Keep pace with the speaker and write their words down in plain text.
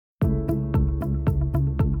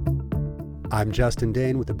I'm Justin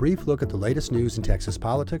Dane with a brief look at the latest news in Texas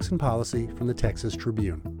politics and policy from the Texas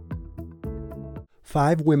Tribune.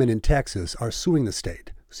 5 women in Texas are suing the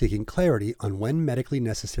state, seeking clarity on when medically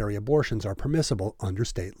necessary abortions are permissible under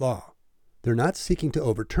state law. They're not seeking to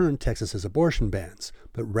overturn Texas's abortion bans,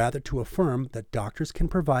 but rather to affirm that doctors can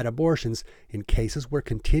provide abortions in cases where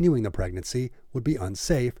continuing the pregnancy would be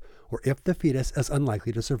unsafe or if the fetus is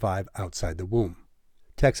unlikely to survive outside the womb.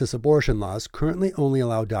 Texas abortion laws currently only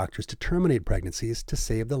allow doctors to terminate pregnancies to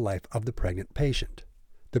save the life of the pregnant patient.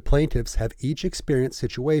 The plaintiffs have each experienced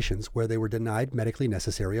situations where they were denied medically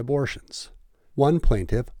necessary abortions. One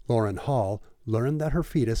plaintiff, Lauren Hall, learned that her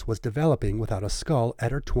fetus was developing without a skull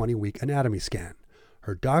at her 20-week anatomy scan.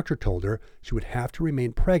 Her doctor told her she would have to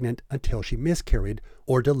remain pregnant until she miscarried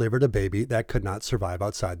or delivered a baby that could not survive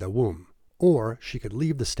outside the womb, or she could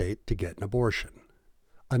leave the state to get an abortion.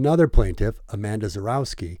 Another plaintiff, Amanda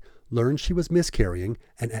Zarowski, learned she was miscarrying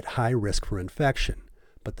and at high risk for infection,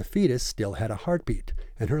 but the fetus still had a heartbeat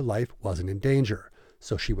and her life wasn't in danger,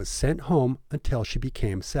 so she was sent home until she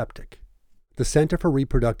became septic. The Center for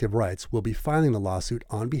Reproductive Rights will be filing the lawsuit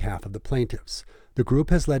on behalf of the plaintiffs. The group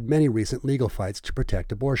has led many recent legal fights to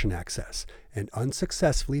protect abortion access and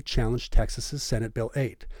unsuccessfully challenged Texas's Senate Bill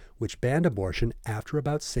 8, which banned abortion after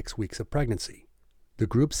about 6 weeks of pregnancy. The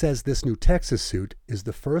group says this new Texas suit is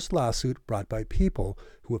the first lawsuit brought by people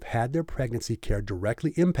who have had their pregnancy care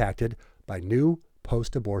directly impacted by new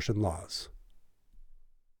post-abortion laws.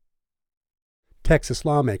 Texas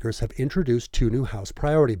lawmakers have introduced 2 new House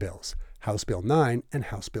priority bills, House Bill 9 and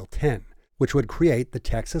House Bill 10, which would create the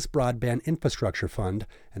Texas Broadband Infrastructure Fund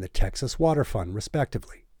and the Texas Water Fund,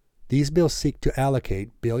 respectively. These bills seek to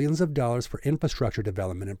allocate billions of dollars for infrastructure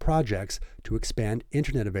development and projects to expand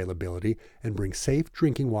internet availability and bring safe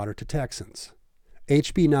drinking water to Texans.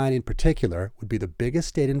 HB 9 in particular would be the biggest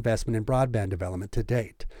state investment in broadband development to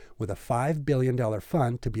date, with a $5 billion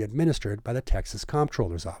fund to be administered by the Texas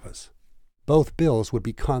Comptroller's Office. Both bills would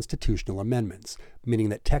be constitutional amendments, meaning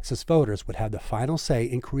that Texas voters would have the final say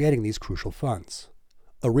in creating these crucial funds.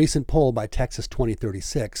 A recent poll by Texas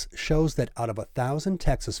 2036 shows that out of 1,000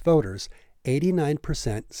 Texas voters,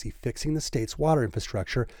 89% see fixing the state's water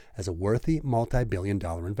infrastructure as a worthy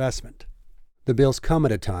multi-billion-dollar investment. The bills come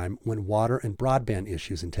at a time when water and broadband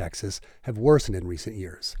issues in Texas have worsened in recent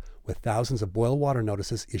years, with thousands of boil water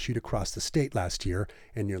notices issued across the state last year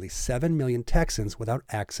and nearly 7 million Texans without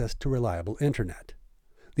access to reliable internet.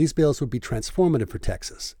 These bills would be transformative for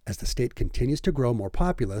Texas as the state continues to grow more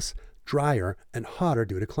populous, drier, and hotter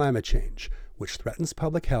due to climate change, which threatens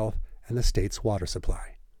public health and the state's water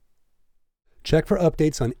supply. Check for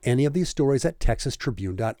updates on any of these stories at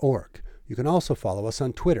texastribune.org. You can also follow us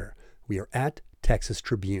on Twitter. We are at Texas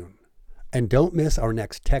Tribune. And don't miss our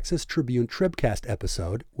next Texas Tribune Tribcast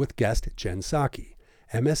episode with guest Jen Psaki,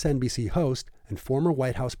 MSNBC host and former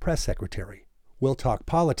White House press secretary. We'll talk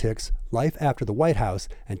politics, life after the White House,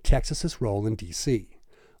 and Texas's role in D.C.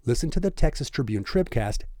 Listen to the Texas Tribune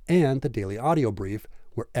Tribcast and the Daily Audio Brief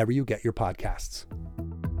wherever you get your podcasts.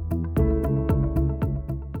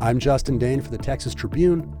 I'm Justin Dane for the Texas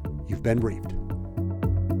Tribune. You've been briefed.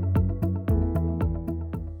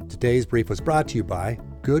 Today's brief was brought to you by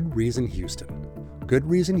Good Reason Houston. Good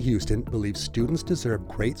Reason Houston believes students deserve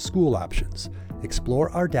great school options. Explore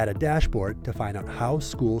our data dashboard to find out how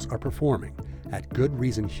schools are performing at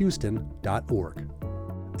goodreasonhouston.org.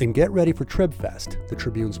 And get ready for TribFest. The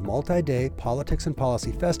Tribune's multi-day politics and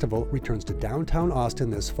policy festival returns to downtown Austin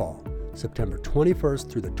this fall, September 21st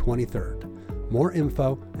through the 23rd. More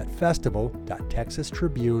info at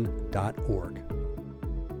festival.texastribune.org.